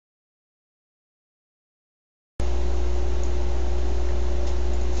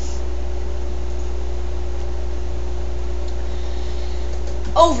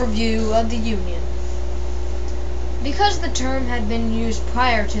Overview of the Union. Because the term had been used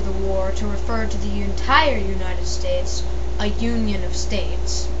prior to the war to refer to the entire United States, a union of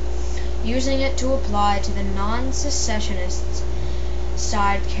states, using it to apply to the non-secessionists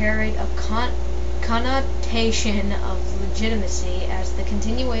side carried a connotation of legitimacy as the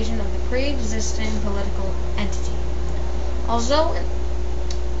continuation of the pre-existing political entity.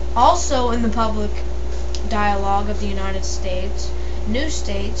 Also in the public dialogue of the United States, new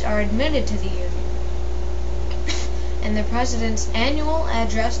states are admitted to the Union, and the President's annual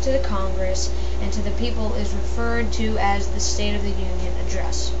address to the Congress and to the people is referred to as the State of the Union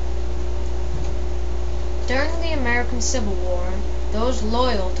Address. During the American Civil War, those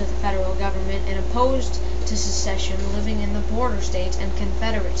loyal to the federal government and opposed to secession living in the border states and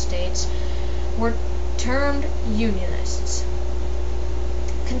Confederate states were termed Unionists.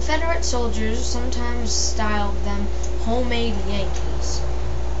 Confederate soldiers sometimes styled them homemade Yankees.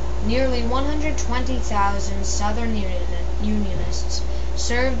 Nearly 120,000 Southern Unionists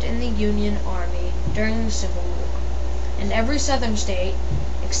served in the Union Army during the Civil War, and every Southern state,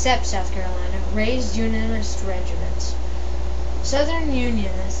 except South Carolina, raised Unionist regiments. Southern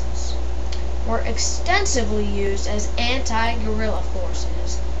Unionists were extensively used as anti-guerrilla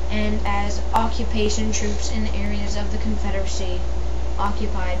forces and as occupation troops in areas of the Confederacy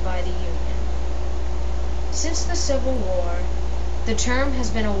occupied by the Union. Since the Civil War, the term has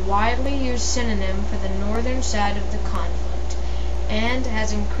been a widely used synonym for the northern side of the conflict, and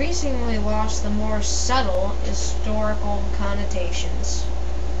has increasingly lost the more subtle historical connotations.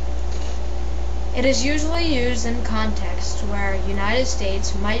 It is usually used in contexts where United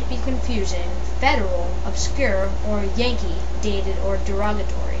States might be confusing federal, obscure, or Yankee, dated, or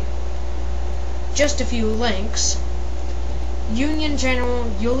derogatory. Just a few links. Union General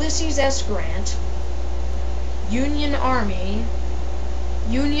Ulysses S. Grant, Union Army,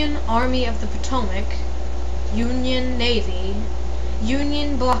 Union Army of the Potomac, Union Navy,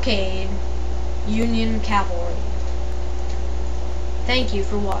 Union Blockade, Union Cavalry. Thank you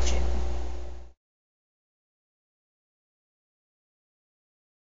for watching.